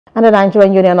And the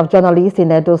Nigerian Union of Journalists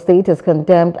in Edo State has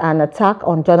condemned an attack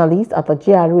on journalists at the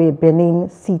GRA Benin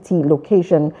City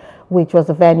location, which was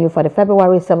the venue for the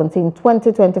February 17,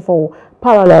 2024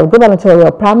 parallel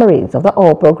gubernatorial primaries of the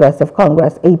All Progressive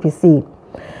Congress (APC).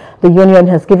 The union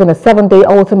has given a 7-day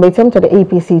ultimatum to the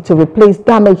APC to replace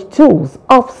damaged tools,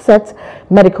 offset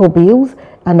medical bills,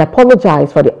 and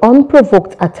apologize for the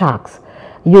unprovoked attacks.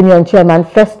 Union Chairman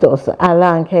Festus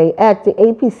Alenkhe urged the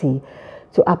APC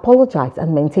to apologize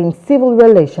and maintain civil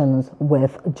relations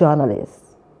with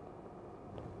journalists.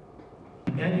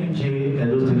 The NUJ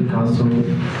Edo State Council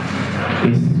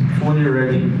is fully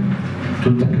ready to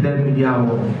declare media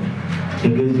war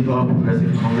against the All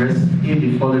Progressive Congress if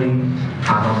the following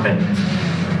are not met.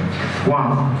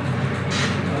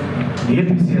 1. The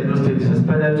APC Edo State is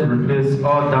expected to replace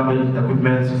all damaged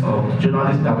equipment of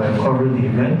journalists that were covering the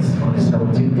events on the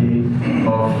 17th day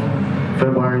of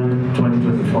February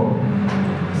 2024.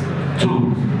 2.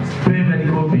 Pay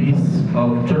medical bills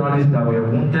of journalists that were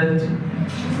wounded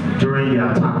during the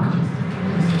attack.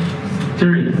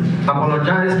 3.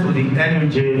 Apologize to the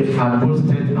NUJ at both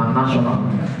state and national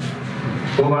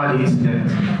over the incident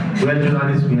where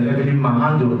journalists were heavily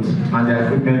manhandled and their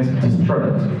equipment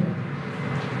destroyed.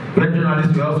 Where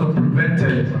journalists were also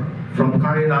prevented from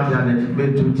carrying out their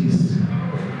legitimate duties.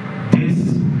 This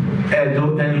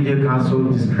Edo NUJ Council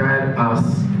described as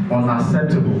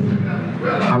unacceptable.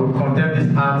 I will condemn this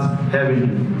act heavily.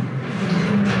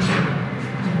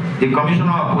 The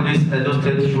Commissioner of Police Edo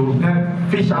State should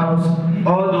fish out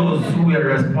all those who were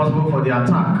responsible for the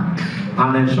attack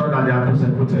and ensure that they are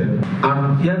prosecuted.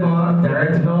 And hereby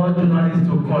direct all journalists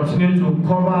to continue to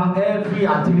cover every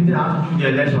activity that has to do with the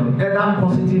election, either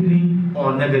positively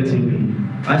or negatively.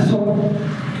 I saw one of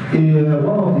the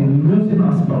losing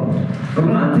aspirants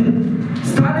ranting,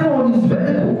 standing on his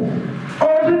vehicle,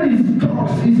 ordering his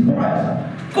dogs, his boys,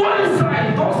 go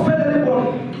inside, don't spend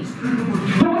anybody.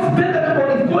 Don't spend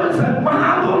anybody, go inside,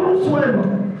 manhandle whosoever.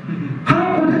 How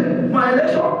could they? My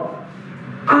election?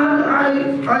 And I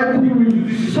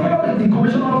could saw the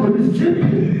Commissioner of Police GP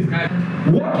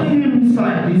walking him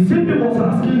inside. The GP was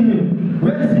asking him,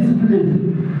 where is this place?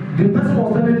 The person was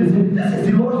telling him, this is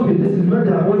the Lord's way, this is where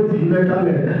they are going to the electoral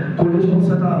collation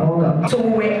center and all that. So we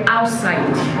were outside.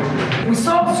 We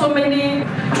saw so many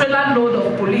trailer load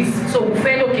of police. So we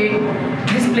felt, okay,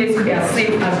 this place we are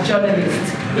safe as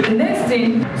journalists. The next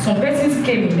thing, some persons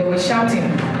came in, they were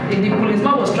shouting. The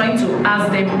policeman was trying to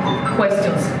ask them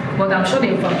questions, but I'm sure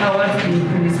they overpowered the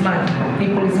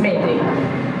policemen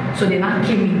there. So they now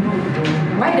came in.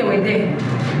 While they were there,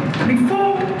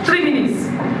 before 3 minutes,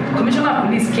 Commissioner of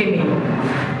Police came in,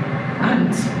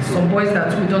 and some boys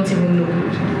that we don't even know.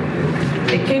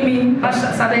 They came in,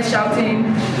 started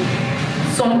shouting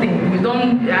something. We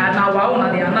don't, our own,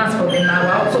 and they announced for them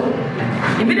now. So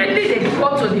immediately they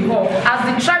got to the hall. As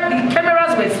the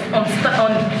cameras were on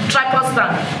tripod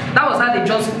stand, that was how they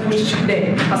just pushed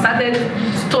them and started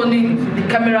stoning the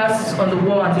cameras on the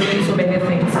wall and doing so many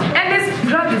things. And they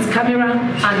grabbed his camera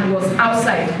and he was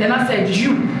outside. Then I said,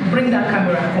 you bring that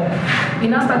camera home. He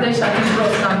now started shouting,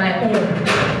 bros, now my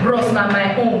own. Bros, now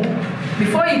my own.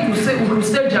 Before he could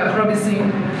say Jack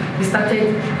Robinson, he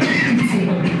started hitting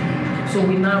him. So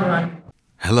we now run.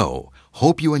 Hello,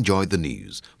 hope you enjoyed the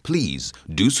news. Please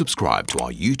do subscribe to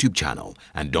our YouTube channel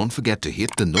and don't forget to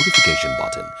hit the notification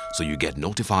button so you get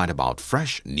notified about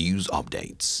fresh news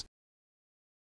updates.